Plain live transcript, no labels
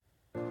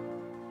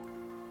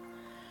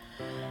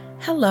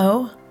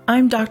Hello,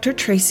 I'm Dr.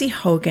 Tracy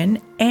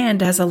Hogan,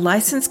 and as a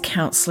licensed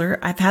counselor,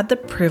 I've had the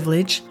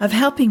privilege of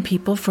helping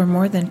people for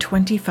more than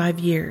 25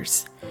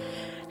 years.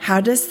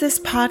 How does this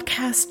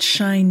podcast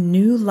shine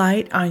new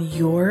light on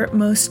your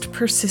most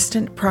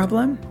persistent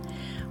problem?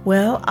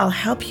 Well, I'll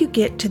help you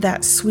get to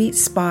that sweet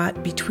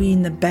spot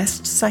between the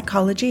best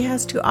psychology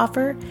has to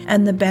offer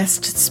and the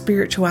best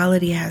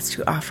spirituality has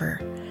to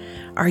offer.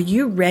 Are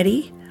you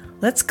ready?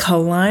 Let's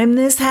climb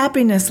this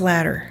happiness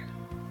ladder.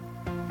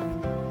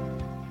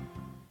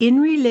 In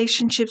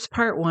Relationships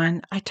Part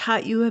 1, I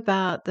taught you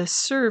about the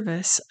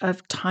service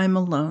of time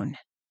alone.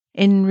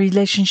 In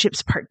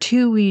Relationships Part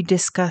 2, we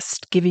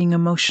discussed giving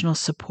emotional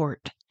support.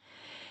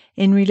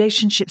 In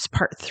Relationships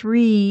Part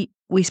 3,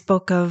 we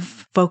spoke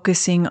of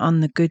focusing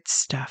on the good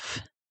stuff.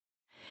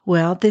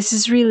 Well, this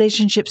is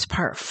Relationships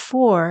Part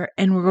 4,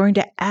 and we're going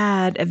to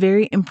add a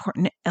very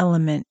important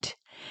element,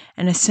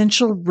 an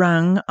essential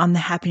rung on the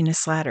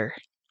happiness ladder.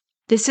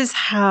 This is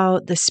how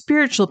the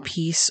spiritual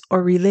piece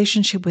or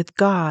relationship with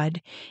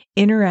God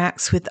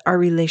interacts with our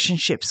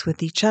relationships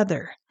with each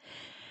other.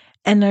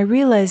 And I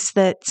realize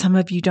that some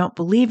of you don't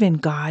believe in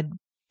God,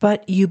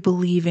 but you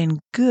believe in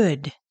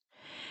good.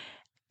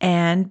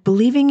 And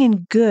believing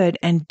in good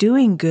and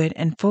doing good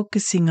and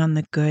focusing on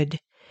the good,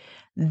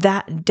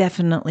 that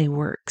definitely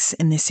works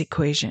in this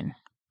equation.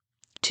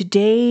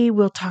 Today,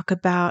 we'll talk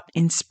about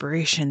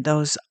inspiration,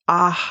 those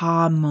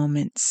aha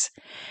moments,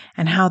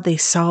 and how they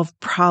solve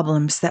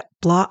problems that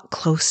block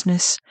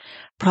closeness,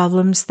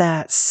 problems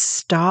that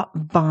stop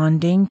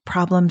bonding,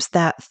 problems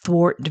that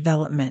thwart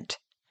development.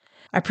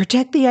 I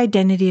protect the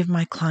identity of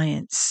my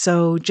clients,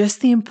 so just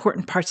the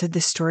important parts of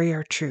this story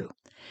are true.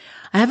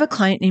 I have a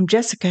client named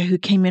Jessica who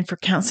came in for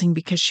counseling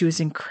because she was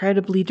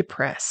incredibly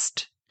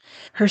depressed.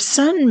 Her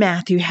son,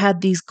 Matthew,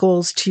 had these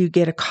goals to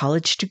get a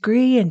college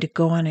degree and to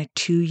go on a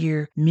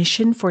 2-year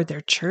mission for their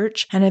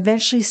church and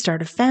eventually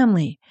start a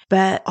family.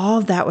 But all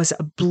of that was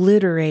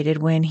obliterated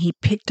when he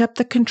picked up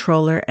the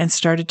controller and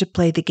started to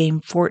play the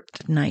game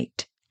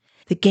Fortnite.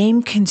 The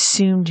game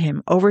consumed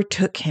him,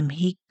 overtook him.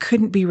 He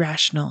couldn't be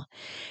rational.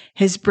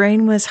 His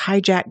brain was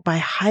hijacked by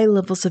high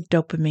levels of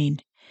dopamine.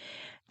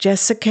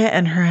 Jessica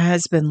and her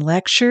husband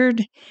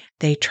lectured.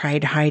 They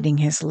tried hiding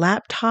his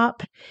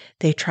laptop.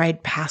 They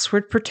tried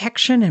password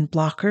protection and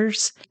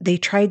blockers. They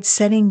tried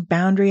setting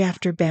boundary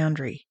after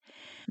boundary.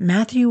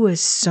 Matthew was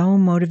so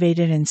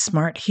motivated and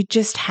smart, he'd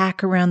just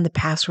hack around the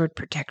password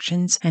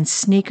protections and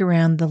sneak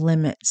around the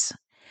limits.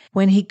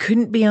 When he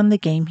couldn't be on the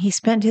game, he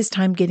spent his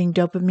time getting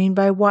dopamine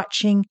by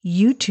watching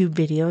YouTube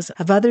videos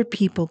of other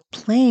people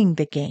playing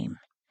the game.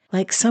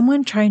 Like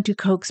someone trying to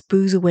coax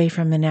booze away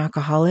from an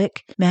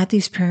alcoholic,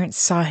 Matthew's parents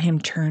saw him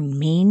turn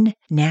mean,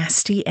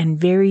 nasty, and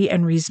very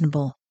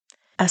unreasonable.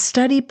 A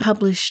study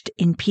published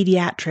in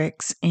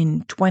Pediatrics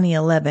in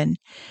 2011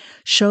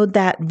 showed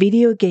that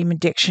video game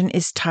addiction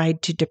is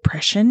tied to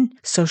depression,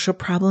 social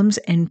problems,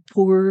 and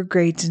poor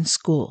grades in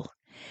school.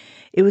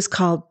 It was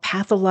called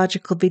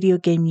Pathological Video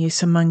Game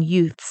Use Among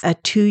Youths, a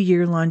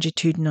 2-year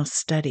longitudinal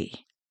study.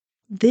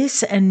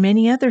 This and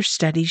many other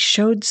studies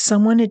showed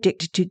someone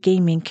addicted to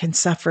gaming can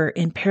suffer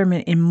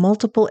impairment in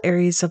multiple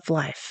areas of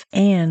life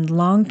and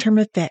long-term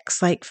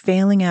effects like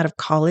failing out of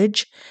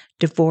college,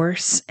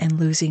 divorce, and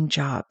losing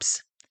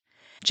jobs.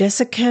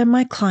 Jessica,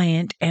 my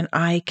client, and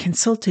I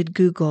consulted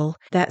Google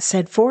that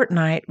said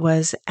Fortnite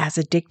was as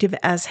addictive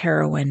as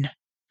heroin.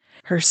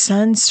 Her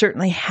son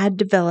certainly had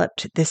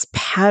developed this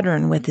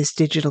pattern with his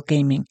digital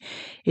gaming.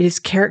 It is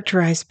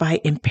characterized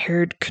by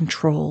impaired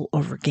control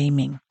over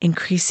gaming,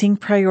 increasing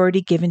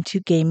priority given to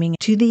gaming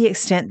to the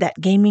extent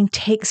that gaming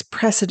takes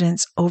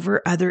precedence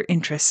over other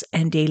interests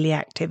and daily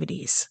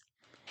activities.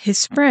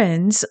 His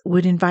friends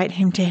would invite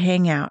him to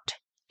hang out.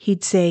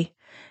 He'd say,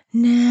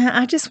 "Nah,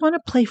 I just want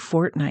to play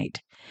Fortnite.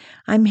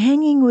 I'm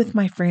hanging with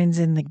my friends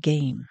in the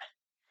game."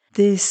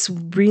 This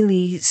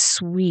really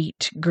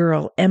sweet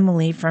girl,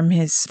 Emily, from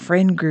his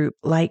friend group,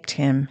 liked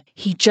him.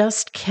 He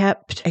just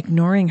kept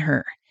ignoring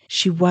her.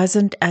 She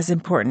wasn't as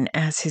important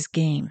as his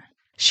game.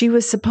 She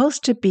was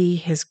supposed to be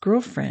his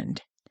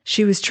girlfriend.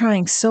 She was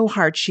trying so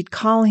hard. She'd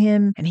call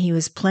him, and he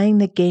was playing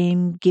the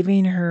game,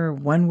 giving her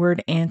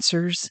one-word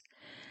answers.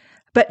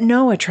 But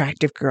no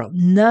attractive girl,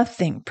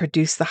 nothing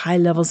produced the high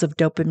levels of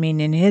dopamine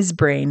in his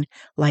brain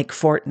like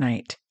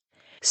Fortnite.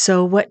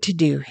 So what to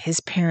do? His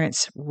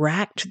parents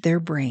racked their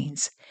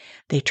brains.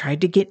 They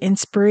tried to get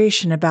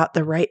inspiration about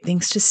the right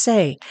things to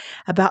say,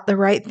 about the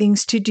right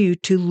things to do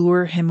to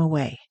lure him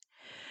away.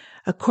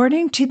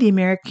 According to the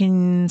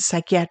American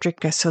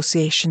Psychiatric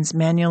Association's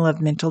Manual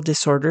of Mental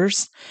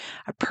Disorders,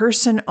 a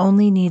person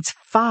only needs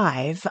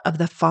 5 of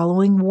the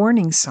following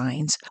warning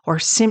signs or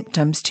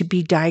symptoms to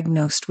be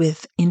diagnosed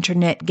with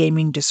internet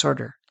gaming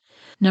disorder.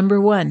 Number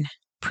 1,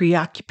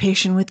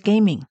 preoccupation with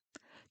gaming.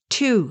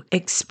 2,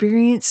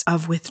 experience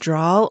of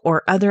withdrawal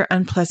or other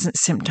unpleasant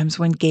symptoms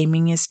when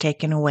gaming is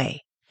taken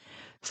away.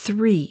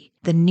 3,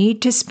 the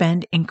need to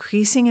spend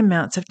increasing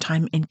amounts of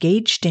time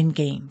engaged in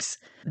games.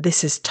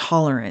 This is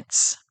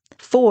tolerance.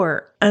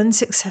 4,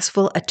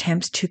 unsuccessful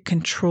attempts to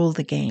control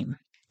the game.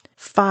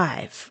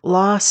 5,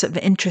 loss of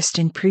interest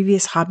in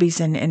previous hobbies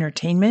and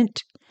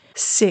entertainment.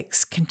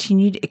 6,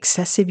 continued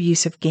excessive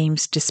use of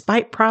games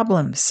despite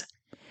problems.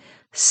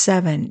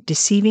 7,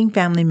 deceiving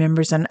family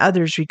members and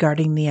others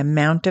regarding the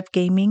amount of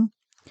gaming.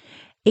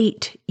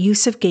 8,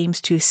 use of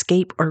games to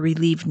escape or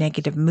relieve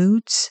negative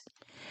moods.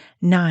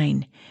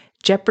 9,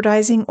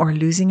 jeopardizing or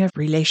losing a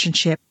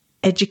relationship,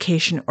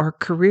 education, or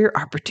career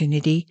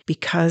opportunity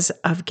because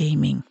of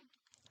gaming.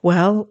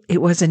 Well,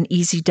 it was an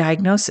easy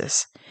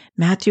diagnosis.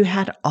 Matthew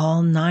had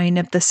all 9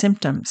 of the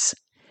symptoms.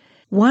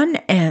 One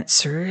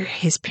answer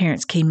his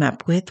parents came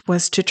up with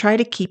was to try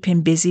to keep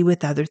him busy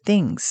with other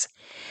things.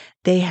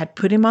 They had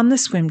put him on the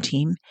swim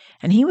team,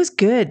 and he was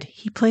good.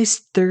 He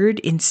placed 3rd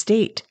in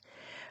state.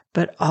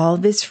 But all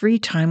of his free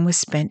time was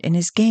spent in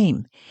his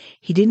game.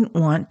 He didn't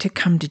want to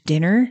come to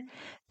dinner.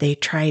 They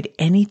tried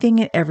anything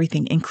and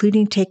everything,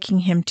 including taking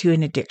him to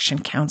an addiction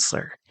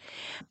counselor.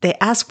 They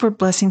asked for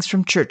blessings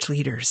from church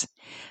leaders.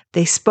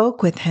 They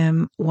spoke with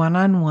him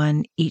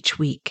one-on-one each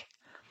week.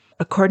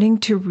 According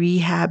to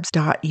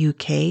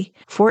rehabs.uk,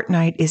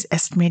 Fortnite is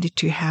estimated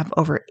to have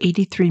over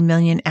 83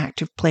 million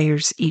active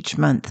players each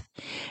month,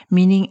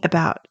 meaning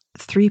about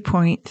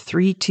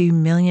 3.32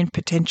 million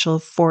potential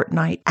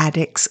Fortnite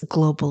addicts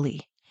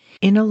globally.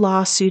 In a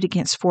lawsuit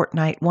against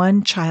Fortnite,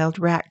 one child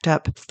racked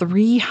up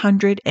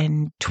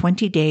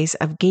 320 days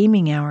of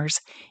gaming hours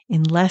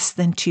in less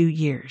than 2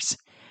 years.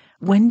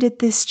 When did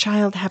this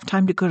child have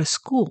time to go to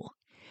school?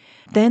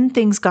 Then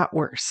things got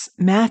worse.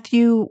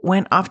 Matthew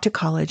went off to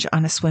college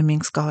on a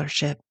swimming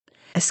scholarship.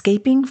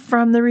 Escaping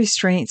from the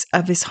restraints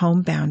of his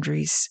home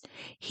boundaries,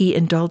 he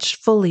indulged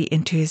fully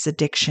into his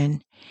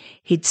addiction.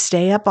 He'd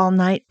stay up all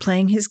night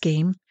playing his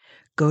game,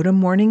 go to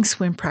morning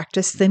swim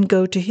practice, then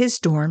go to his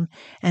dorm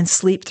and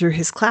sleep through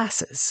his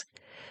classes.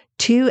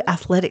 2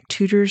 athletic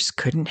tutors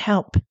couldn't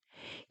help.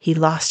 He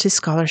lost his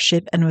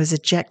scholarship and was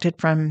ejected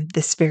from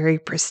this very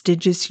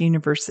prestigious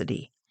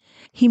university.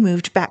 He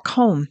moved back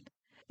home.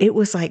 It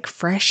was like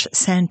fresh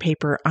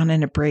sandpaper on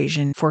an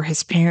abrasion for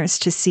his parents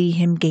to see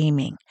him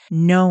gaming,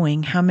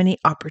 knowing how many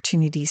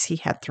opportunities he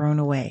had thrown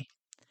away.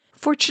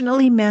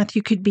 Fortunately,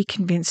 Matthew could be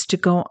convinced to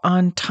go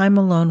on time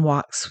alone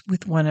walks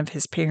with one of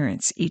his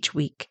parents each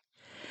week.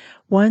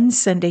 One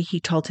Sunday, he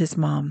told his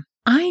mom,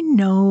 "I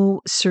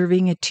know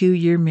serving a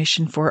 2-year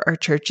mission for our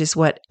church is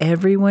what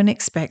everyone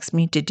expects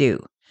me to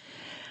do.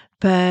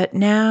 But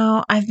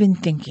now I've been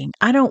thinking,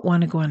 I don't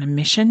want to go on a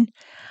mission.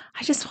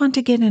 I just want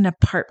to get an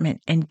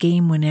apartment and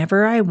game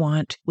whenever I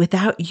want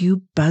without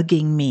you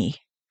bugging me."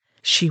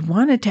 She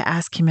wanted to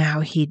ask him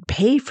how he'd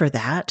pay for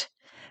that,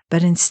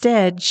 but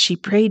instead she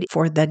prayed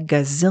for the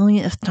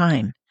gazillionth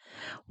time,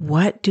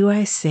 "What do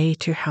I say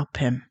to help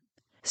him?"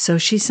 So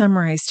she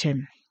summarized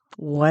him.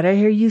 "What I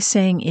hear you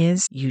saying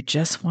is you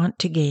just want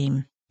to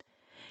game."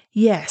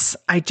 "Yes,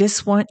 I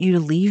just want you to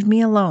leave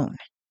me alone."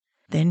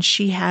 Then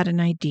she had an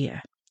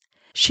idea.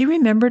 She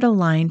remembered a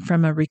line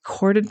from a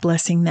recorded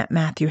blessing that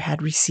Matthew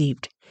had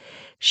received.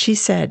 She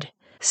said,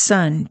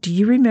 "Son, do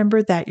you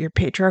remember that your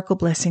patriarchal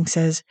blessing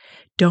says,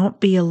 'Don't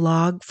be a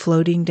log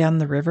floating down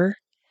the river'?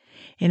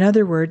 In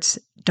other words,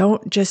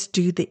 don't just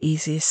do the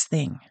easiest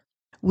thing.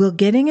 Will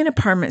getting an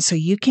apartment so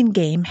you can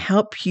game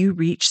help you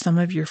reach some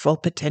of your full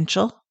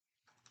potential?"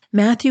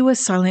 Matthew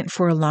was silent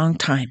for a long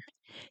time.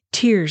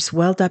 Tears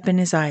welled up in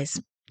his eyes.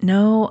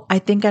 "No, I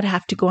think I'd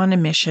have to go on a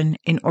mission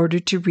in order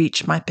to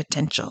reach my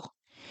potential."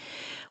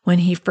 When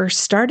he first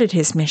started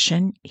his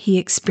mission, he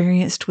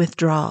experienced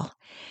withdrawal.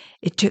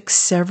 It took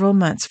several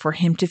months for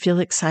him to feel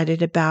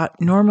excited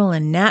about normal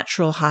and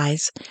natural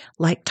highs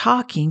like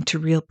talking to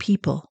real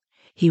people.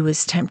 He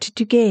was tempted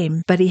to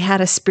game, but he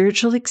had a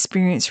spiritual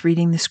experience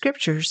reading the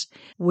scriptures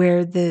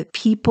where the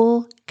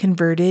people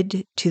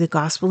converted to the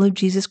gospel of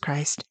Jesus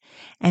Christ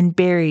and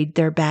buried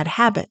their bad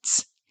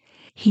habits.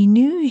 He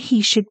knew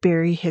he should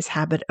bury his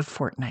habit of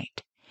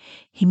Fortnite.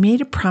 He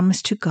made a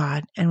promise to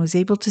God and was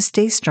able to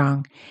stay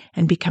strong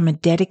and become a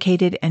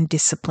dedicated and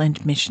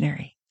disciplined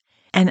missionary.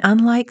 And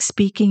unlike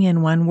speaking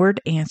in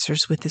one-word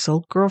answers with his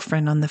old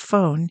girlfriend on the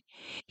phone,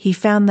 he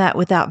found that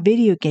without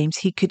video games,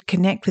 he could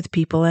connect with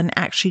people and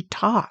actually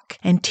talk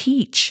and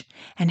teach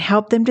and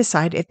help them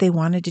decide if they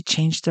wanted to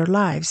change their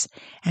lives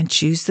and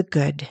choose the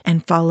good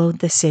and follow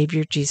the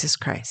Savior Jesus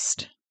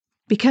Christ.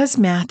 Because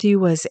Matthew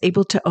was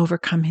able to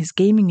overcome his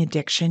gaming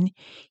addiction,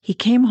 he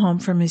came home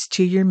from his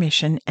 2-year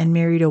mission and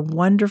married a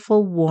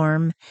wonderful,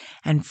 warm,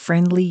 and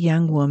friendly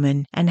young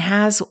woman and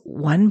has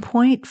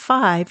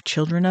 1.5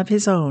 children of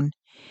his own.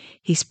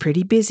 He's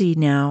pretty busy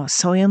now,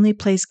 so he only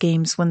plays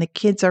games when the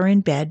kids are in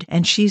bed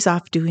and she's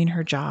off doing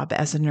her job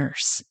as a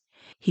nurse.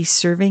 He's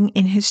serving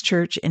in his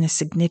church in a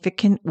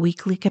significant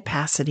weekly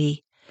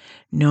capacity.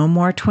 No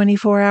more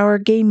 24-hour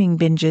gaming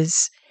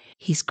binges.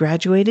 He's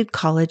graduated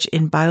college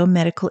in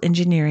biomedical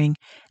engineering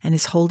and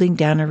is holding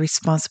down a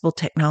responsible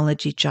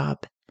technology job.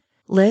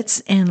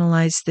 Let's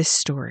analyze this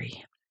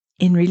story.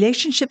 In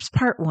Relationships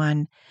Part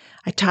 1,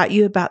 I taught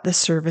you about the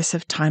service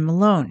of time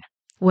alone.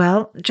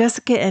 Well,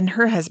 Jessica and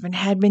her husband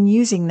had been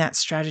using that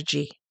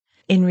strategy.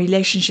 In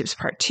Relationships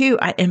Part 2,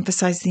 I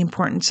emphasized the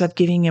importance of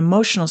giving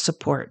emotional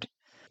support.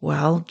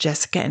 Well,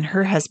 Jessica and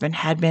her husband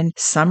had been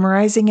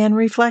summarizing and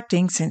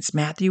reflecting since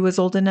Matthew was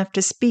old enough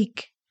to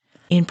speak.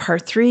 In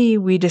part 3,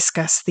 we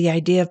discussed the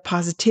idea of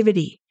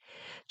positivity.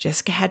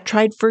 Jessica had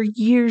tried for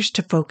years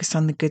to focus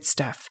on the good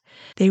stuff.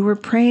 They were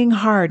praying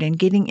hard and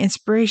getting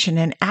inspiration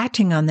and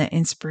acting on that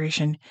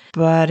inspiration,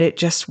 but it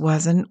just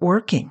wasn't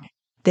working.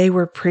 They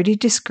were pretty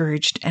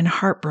discouraged and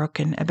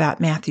heartbroken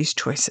about Matthew's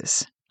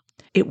choices.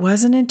 It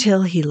wasn't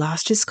until he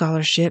lost his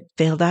scholarship,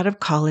 failed out of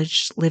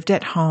college, lived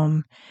at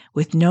home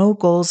with no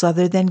goals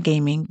other than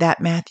gaming that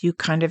Matthew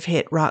kind of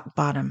hit rock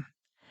bottom.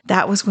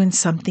 That was when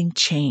something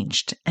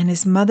changed, and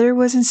his mother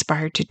was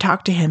inspired to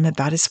talk to him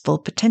about his full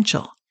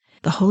potential.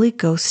 The Holy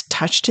Ghost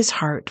touched his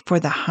heart for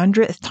the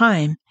 100th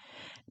time,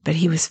 but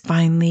he was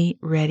finally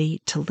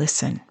ready to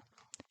listen.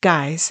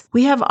 Guys,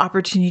 we have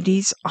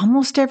opportunities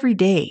almost every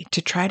day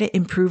to try to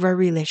improve our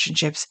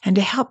relationships and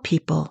to help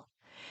people.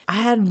 I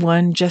had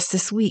one just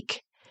this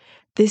week.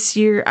 This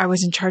year, I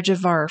was in charge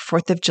of our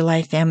 4th of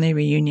July family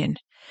reunion.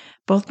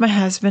 Both my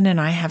husband and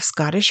I have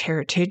Scottish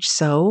heritage,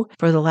 so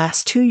for the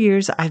last 2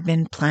 years, I've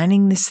been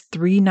planning this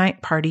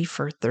 3-night party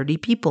for 30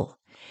 people.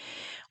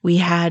 We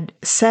had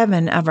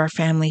 7 of our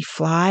family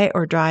fly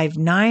or drive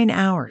 9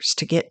 hours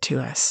to get to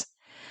us.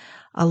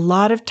 A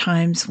lot of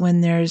times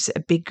when there's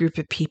a big group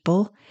of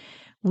people,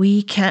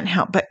 we can't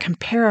help but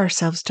compare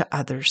ourselves to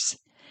others.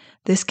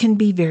 This can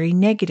be very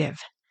negative.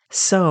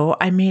 So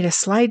I made a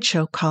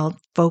slideshow called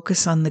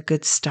Focus on the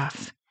Good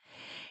Stuff.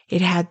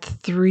 It had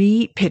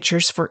 3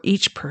 pictures for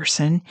each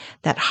person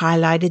that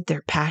highlighted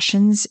their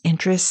passions,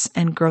 interests,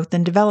 and growth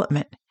and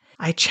development.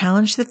 I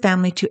challenged the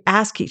family to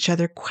ask each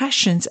other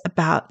questions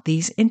about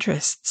these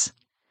interests.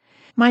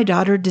 My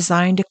daughter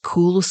designed a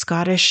cool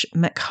Scottish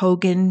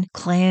McHogan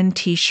clan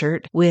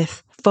t-shirt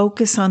with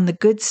Focus on the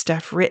Good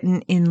Stuff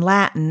written in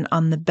Latin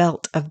on the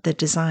belt of the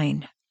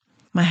design.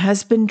 My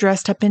husband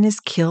dressed up in his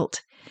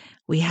kilt.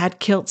 We had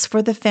kilts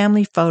for the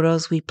family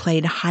photos. We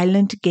played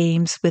Highland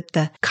games with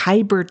the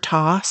Khyber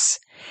toss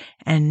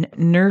and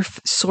Nerf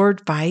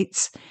sword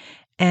fights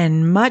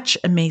and much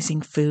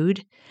amazing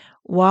food,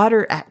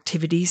 water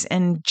activities,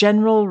 and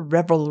general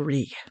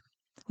revelry.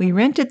 We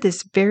rented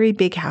this very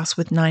big house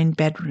with 9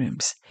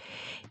 bedrooms.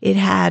 It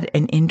had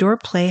an indoor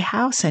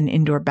playhouse, an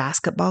indoor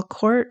basketball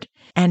court,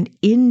 and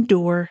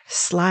indoor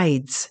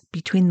slides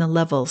between the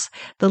levels.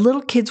 The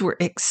little kids were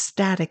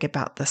ecstatic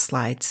about the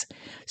slides.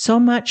 So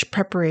much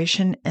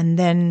preparation, and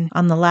then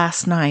on the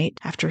last night,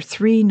 after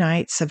 3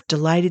 nights of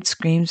delighted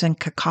screams and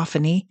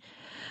cacophony,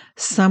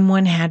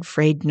 someone had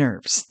frayed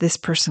nerves. This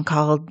person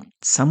called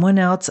someone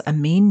else a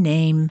mean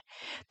name.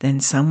 Then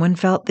someone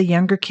felt the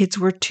younger kids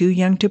were too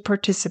young to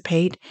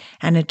participate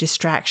and a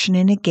distraction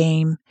in a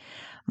game.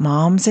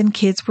 Moms and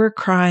kids were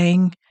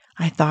crying.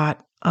 I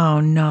thought, oh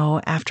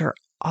no, after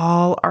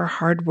all our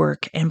hard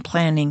work and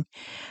planning,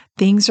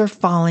 things are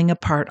falling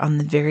apart on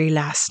the very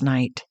last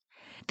night.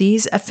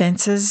 These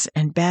offenses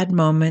and bad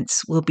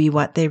moments will be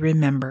what they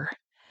remember.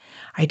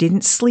 I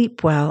didn't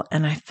sleep well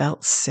and I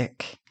felt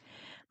sick.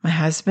 My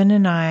husband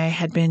and I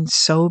had been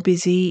so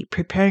busy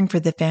preparing for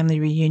the family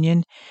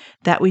reunion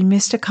that we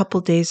missed a couple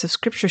days of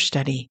scripture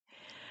study.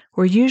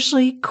 We're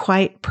usually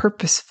quite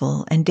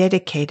purposeful and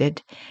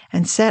dedicated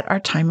and set our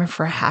timer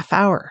for a half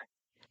hour,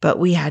 but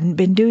we hadn't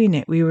been doing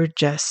it. We were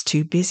just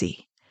too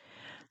busy.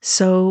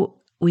 So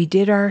we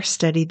did our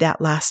study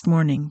that last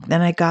morning.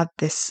 Then I got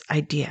this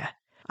idea.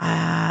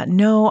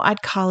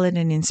 I'd call it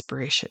an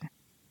inspiration.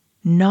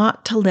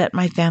 Not to let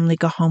my family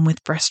go home with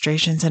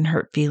frustrations and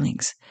hurt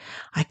feelings.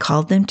 I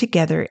called them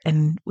together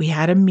and we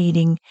had a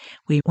meeting.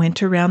 We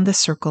went around the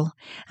circle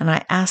and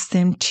I asked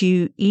them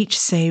to each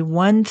say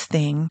one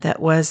thing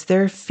that was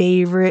their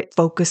favorite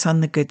focus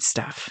on the good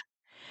stuff.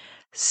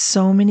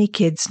 So many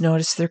kids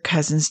noticed their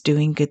cousins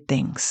doing good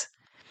things.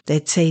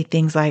 They'd say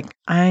things like,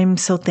 "I'm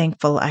so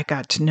thankful I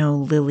got to know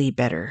Lily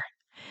better."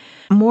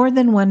 More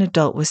than one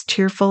adult was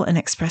tearful and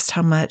expressed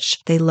how much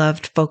they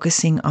loved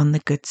focusing on the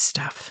good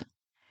stuff.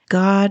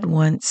 God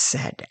once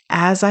said,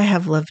 "As I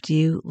have loved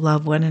you,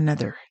 love one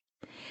another."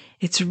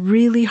 It's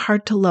really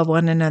hard to love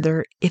one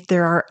another if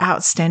there are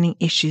outstanding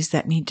issues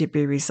that need to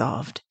be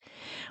resolved.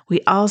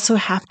 We also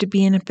have to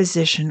be in a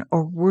position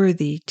or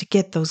worthy to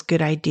get those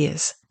good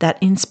ideas, that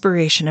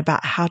inspiration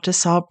about how to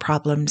solve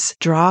problems,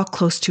 draw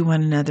close to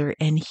one another,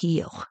 and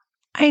heal.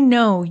 I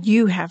know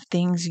you have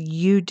things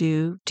you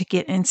do to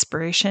get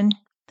inspiration.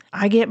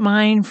 I get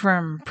mine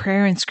from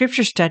prayer and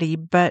scripture study,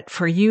 but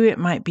for you it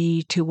might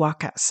be to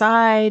walk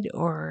outside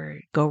or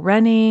go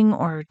running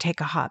or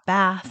take a hot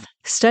bath.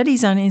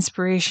 Studies on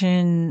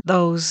inspiration,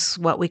 those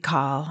what we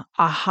call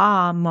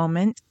aha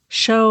moments,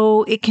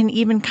 show it can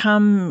even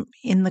come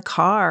in the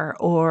car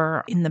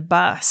or in the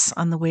bus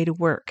on the way to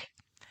work.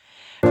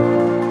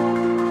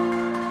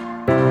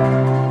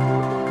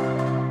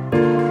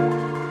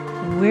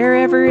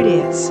 Wherever it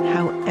is,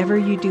 however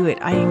you do it,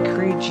 I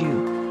encourage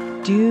you.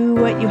 Do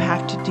what you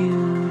have to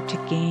do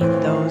to gain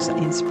those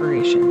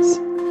inspirations.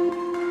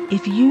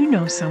 If you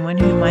know someone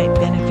who might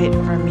benefit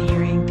from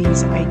hearing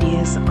these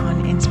ideas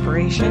on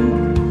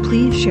inspiration,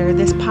 please share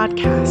this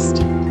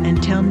podcast.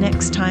 Until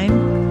next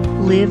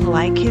time, live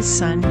like His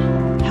Son,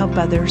 help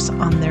others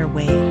on their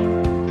way.